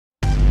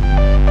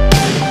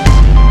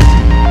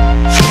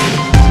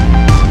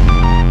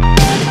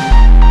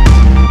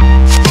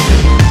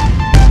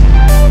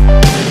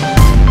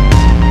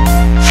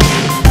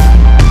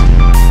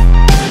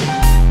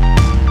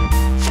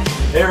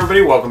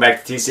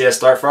back to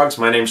TCS Dart Frogs.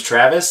 My name's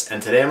Travis,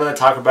 and today I'm going to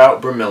talk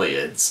about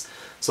bromeliads.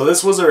 So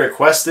this was a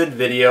requested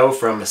video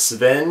from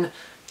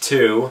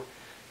Sven2,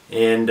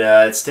 and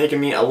it's taken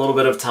me a little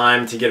bit of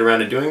time to get around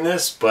to doing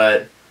this,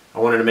 but I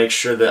wanted to make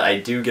sure that I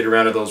do get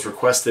around to those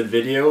requested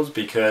videos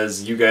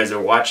because you guys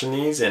are watching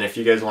these, and if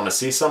you guys want to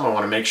see some, I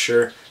want to make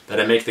sure that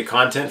I make the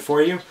content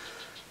for you.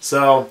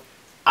 So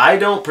I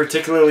don't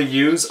particularly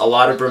use a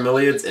lot of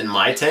bromeliads in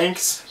my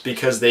tanks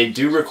because they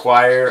do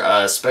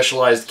require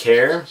specialized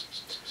care.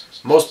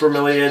 Most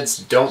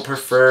bromeliads don't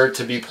prefer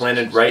to be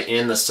planted right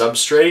in the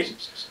substrate.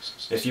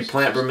 If you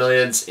plant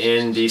bromeliads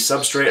in the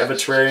substrate of a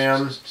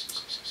terrarium,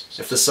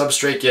 if the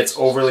substrate gets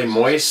overly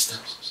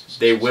moist,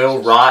 they will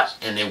rot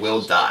and they will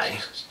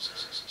die.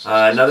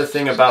 Another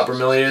thing about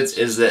bromeliads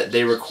is that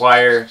they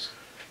require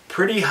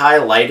pretty high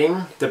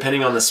lighting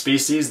depending on the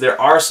species.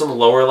 There are some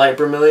lower light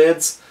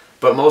bromeliads,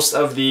 but most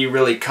of the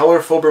really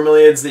colorful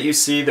bromeliads that you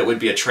see that would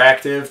be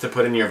attractive to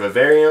put in your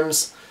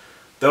vivariums,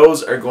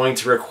 those are going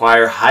to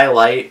require high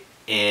light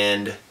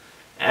and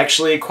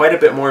actually quite a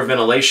bit more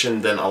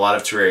ventilation than a lot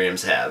of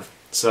terrariums have.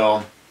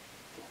 So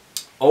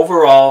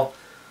overall,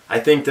 I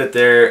think that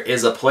there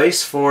is a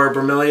place for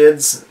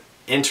bromeliads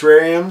in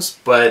terrariums,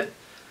 but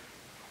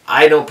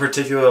I don't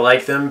particularly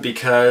like them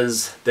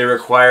because they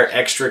require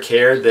extra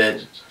care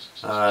that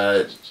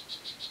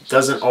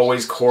doesn't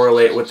always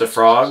correlate with the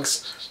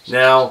frogs.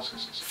 Now,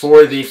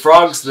 for the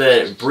frogs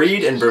that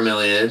breed in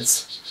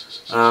bromeliads,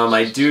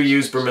 I do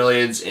use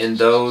bromeliads in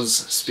those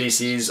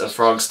species of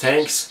frogs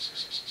tanks,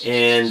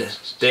 and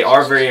they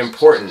are very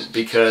important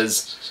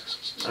because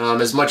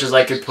as much as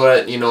I could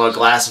put, a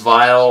glass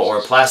vial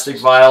or plastic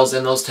vials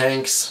in those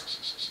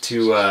tanks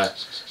to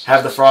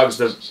have the frogs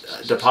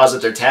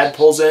deposit their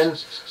tadpoles in,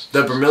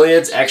 the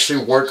bromeliads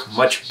actually work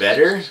much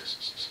better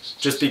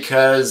just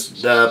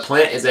because the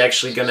plant is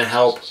actually going to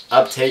help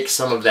uptake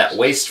some of that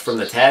waste from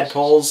the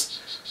tadpoles,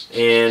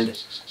 and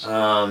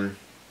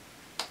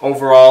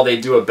overall they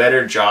do a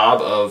better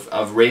job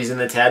of raising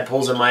the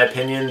tadpoles, in my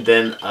opinion,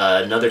 than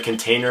another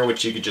container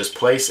which you could just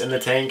place in the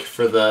tank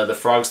for the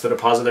frogs to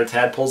deposit their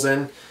tadpoles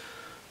in.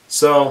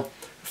 So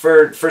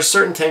for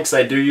certain tanks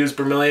I do use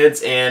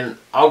bromeliads, and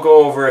I'll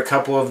go over a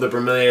couple of the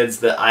bromeliads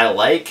that I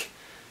like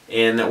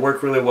and that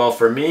work really well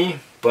for me,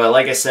 but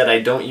like I said, I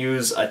don't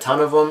use a ton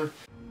of them.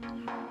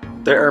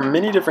 There are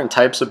many different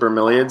types of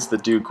bromeliads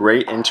that do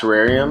great in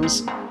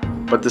terrariums,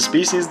 but the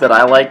species that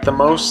I like the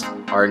most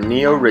are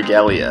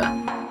Neoregelia.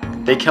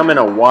 They come in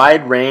a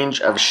wide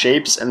range of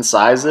shapes and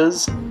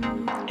sizes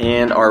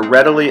and are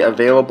readily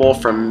available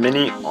from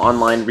many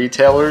online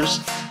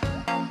retailers.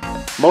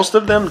 Most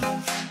of them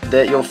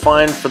that you'll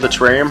find for the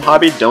terrarium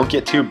hobby don't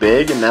get too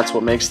big, and that's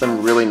what makes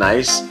them really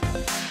nice.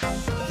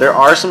 There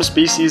are some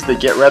species that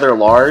get rather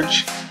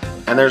large,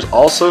 and there's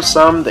also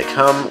some that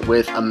come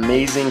with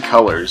amazing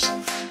colors,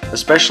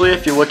 especially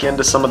if you look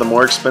into some of the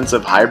more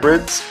expensive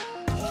hybrids.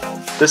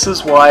 This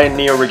is why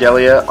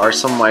Neoregelia are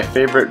some of my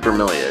favorite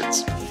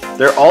bromeliads.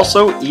 They're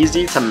also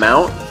easy to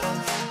mount,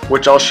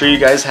 which I'll show you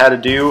guys how to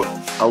do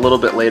a little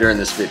bit later in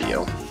this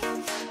video.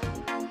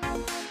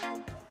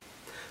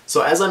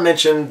 So as I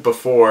mentioned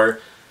before,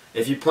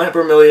 if you plant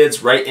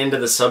bromeliads right into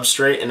the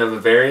substrate in a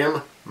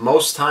vivarium,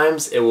 most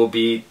times it will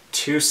be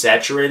too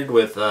saturated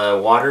with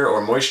water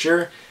or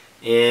moisture,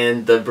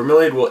 and the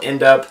bromeliad will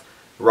end up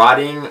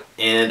rotting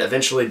and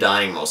eventually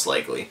dying, most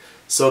likely.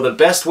 So the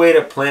best way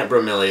to plant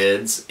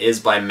bromeliads is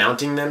by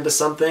mounting them to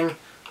something.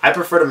 I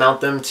prefer to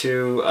mount them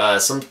to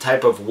some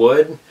type of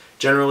wood,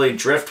 generally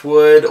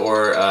driftwood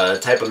or a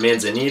type of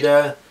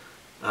manzanita.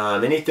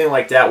 Anything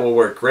like that will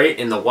work great.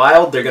 In the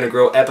wild, they're going to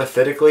grow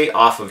epiphytically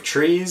off of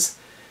trees,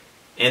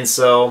 and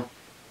so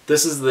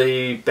this is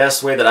the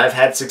best way that I've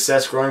had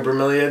success growing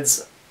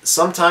bromeliads.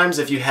 Sometimes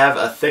if you have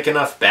a thick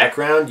enough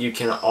background, you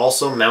can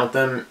also mount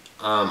them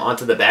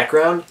onto the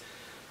background,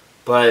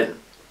 but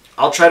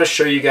I'll try to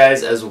show you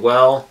guys as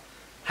well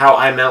how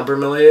I mount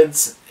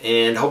bromeliads,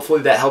 and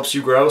hopefully that helps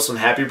you grow some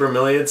happy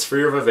bromeliads for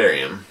your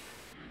vivarium.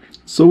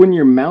 So when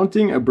you're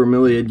mounting a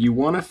bromeliad, you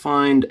want to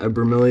find a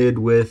bromeliad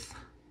with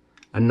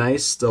a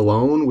nice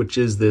stolone, which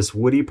is this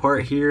woody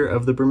part here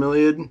of the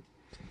bromeliad,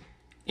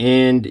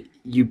 and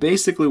you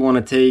basically want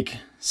to take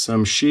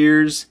some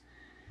shears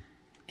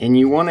and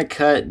you want to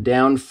cut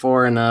down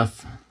far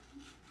enough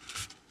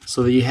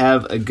so that you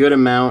have a good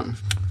amount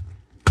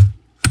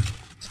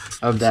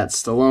of that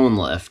stolone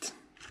left.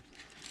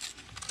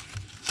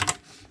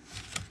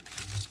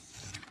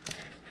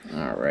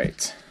 All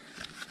right.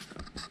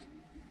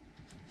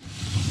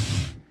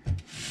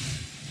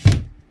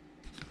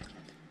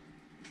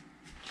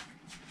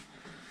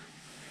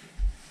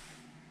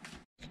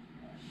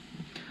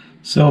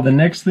 So the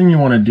next thing you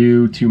want to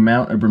do to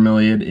mount a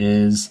bromeliad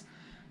is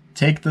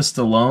take the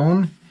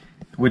stolone,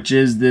 which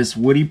is this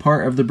woody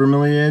part of the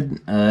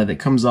bromeliad that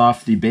comes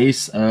off the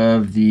base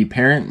of the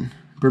parent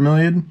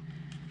bromeliad,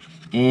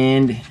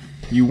 and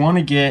you want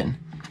to get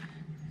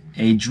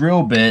a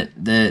drill bit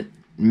that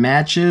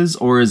matches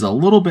or is a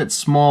little bit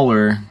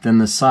smaller than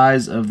the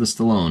size of the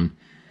stolone.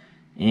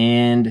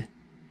 And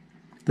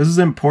this is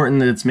important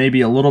that it's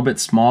maybe a little bit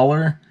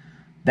smaller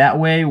That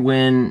way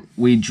when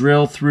we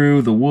drill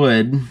through the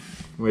wood,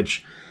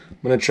 which I'm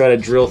going to try to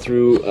drill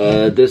through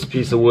this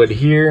piece of wood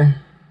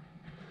here,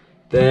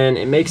 then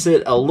it makes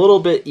it a little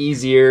bit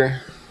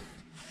easier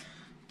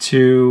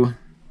to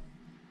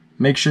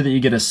make sure that you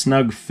get a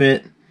snug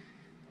fit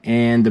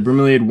and the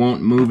bromeliad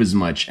won't move as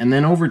much. And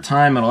then over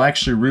time it'll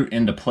actually root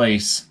into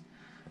place.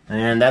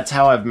 And that's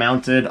how I've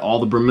mounted all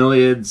the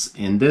bromeliads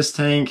in this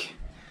tank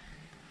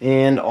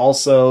and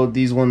also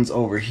these ones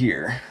over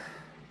here.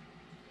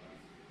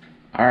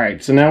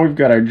 Alright, so now we've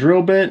got our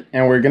drill bit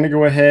and we're going to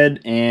go ahead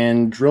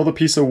and drill the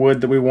piece of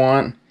wood that we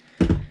want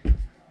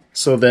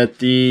so that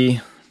the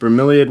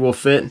bromeliad will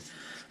fit.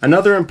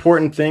 Another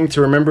important thing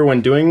to remember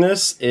when doing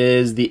this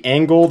is the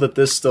angle that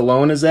this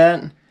stolone is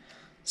at.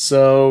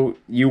 So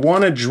you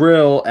want to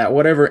drill at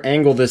whatever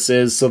angle this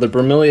is so the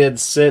bromeliad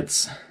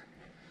sits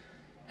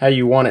how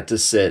you want it to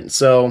sit.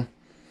 So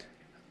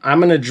I'm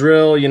going to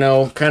drill, you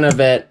know, kind of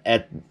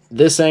at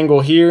this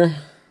angle here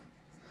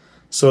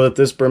so that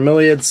this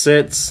bromeliad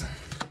sits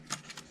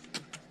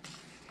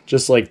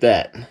just like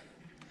that.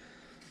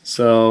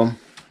 So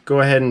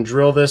go ahead and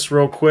drill this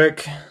real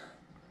quick.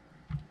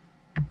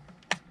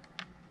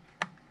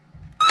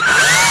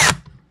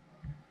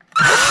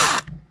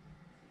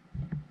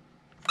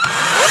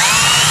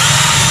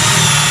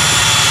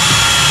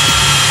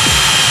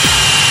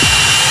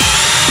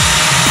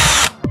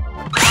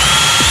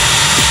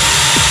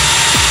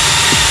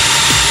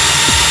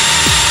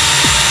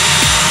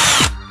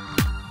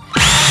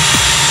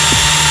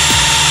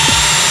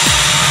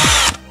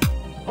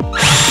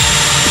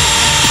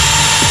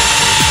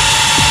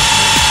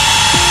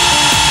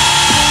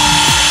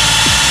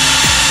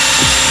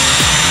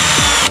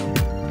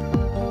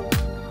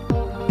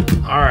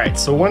 Alright,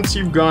 so once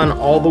you've gone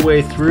all the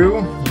way through,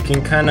 you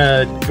can kind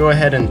of go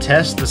ahead and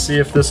test to see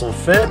if this will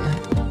fit.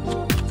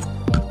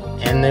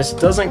 And this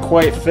doesn't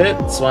quite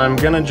fit, so I'm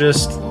going to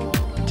just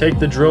take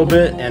the drill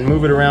bit and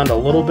move it around a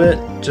little bit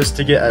just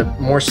to get a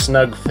more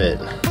snug fit.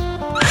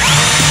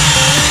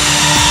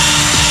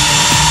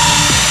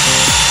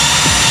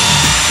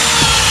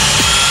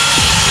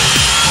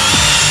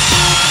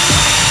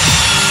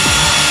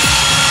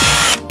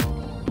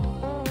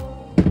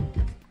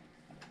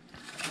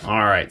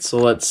 Alright, so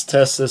let's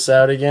test this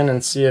out again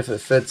and see if it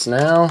fits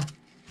now.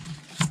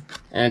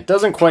 And it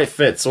doesn't quite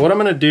fit, so what I'm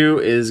going to do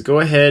is go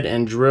ahead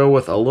and drill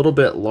with a little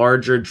bit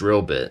larger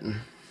drill bit.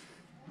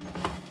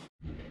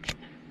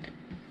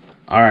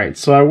 Alright,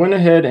 so I went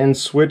ahead and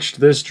switched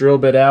this drill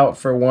bit out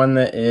for one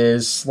that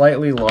is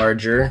slightly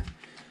larger.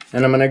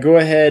 And I'm going to go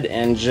ahead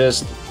and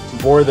just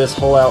bore this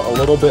hole out a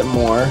little bit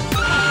more.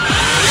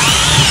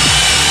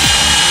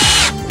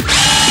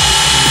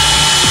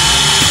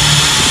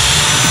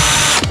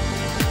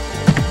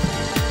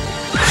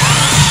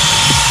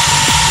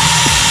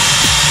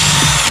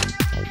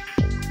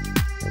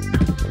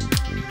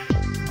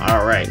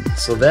 Alright,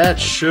 so that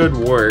should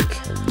work.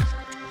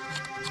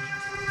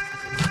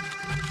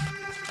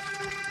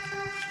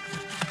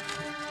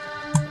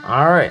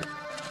 Alright,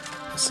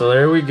 so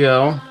there we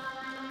go.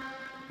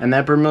 And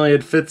that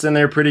bromeliad fits in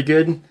there pretty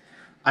good.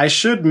 I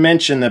should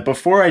mention that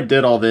before I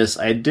did all this,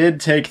 I did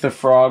take the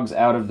frogs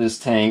out of this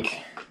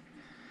tank.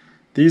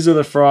 These are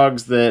the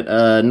frogs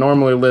that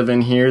normally live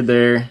in here.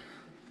 They're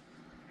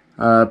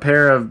a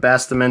pair of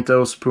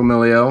Bastimentos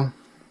pumilio.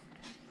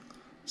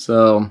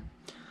 So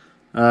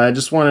I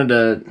just wanted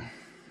to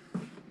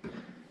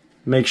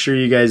make sure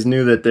you guys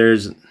knew that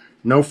there's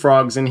no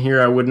frogs in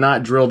here. I would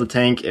not drill the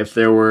tank if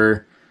there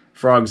were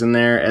frogs in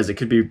there, as it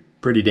could be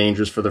pretty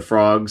dangerous for the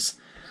frogs.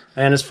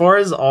 And as far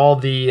as all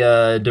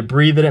the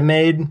debris that it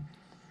made,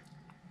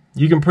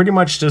 you can pretty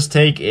much just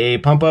take a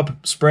pump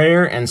up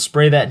sprayer and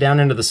spray that down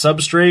into the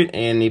substrate,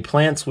 and the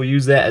plants will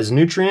use that as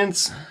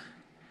nutrients.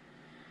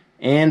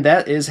 And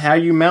that is how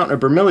you mount a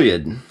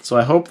bromeliad. So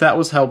I hope that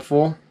was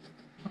helpful.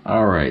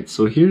 Alright,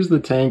 so here's the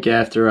tank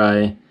after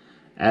I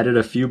added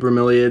a few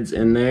bromeliads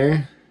in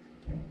there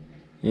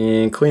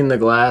and cleaned the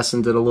glass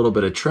and did a little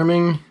bit of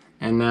trimming.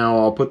 And now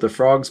I'll put the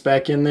frogs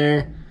back in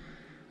there.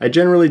 I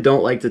generally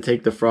don't like to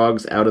take the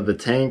frogs out of the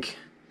tank,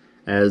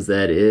 as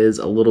that is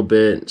a little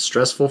bit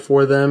stressful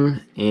for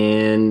them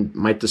and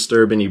might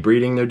disturb any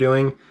breeding they're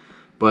doing.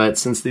 But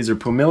since these are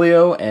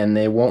pumilio and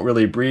they won't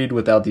really breed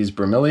without these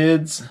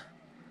bromeliads,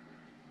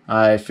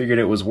 I figured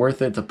it was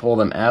worth it to pull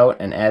them out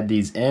and add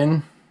these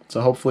in.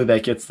 So hopefully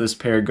that gets this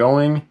pair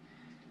going,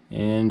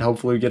 and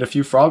hopefully we get a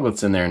few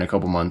froglets in there in a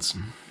couple months.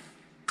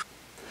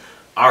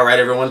 Alright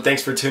everyone,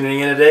 thanks for tuning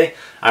in today.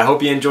 I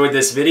hope you enjoyed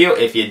this video.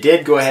 If you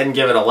did, go ahead and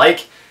give it a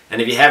like.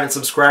 And if you haven't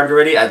subscribed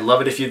already, I'd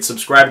love it if you'd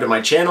subscribe to my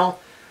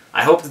channel.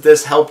 I hope that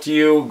this helped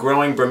you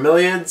growing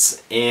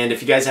bromeliads. And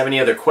if you guys have any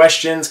other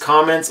questions,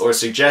 comments, or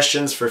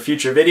suggestions for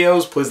future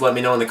videos, please let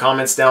me know in the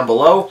comments down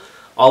below.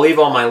 I'll leave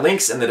all my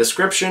links in the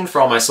description for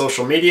all my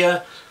social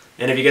media.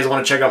 And if you guys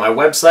want to check out my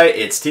website,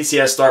 it's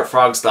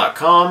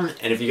tcsstartfrogs.com.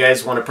 And if you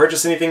guys want to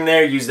purchase anything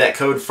there, use that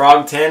code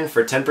FROG10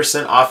 for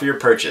 10% off your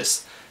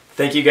purchase.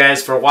 Thank you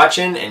guys for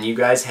watching, and you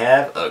guys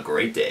have a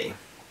great day.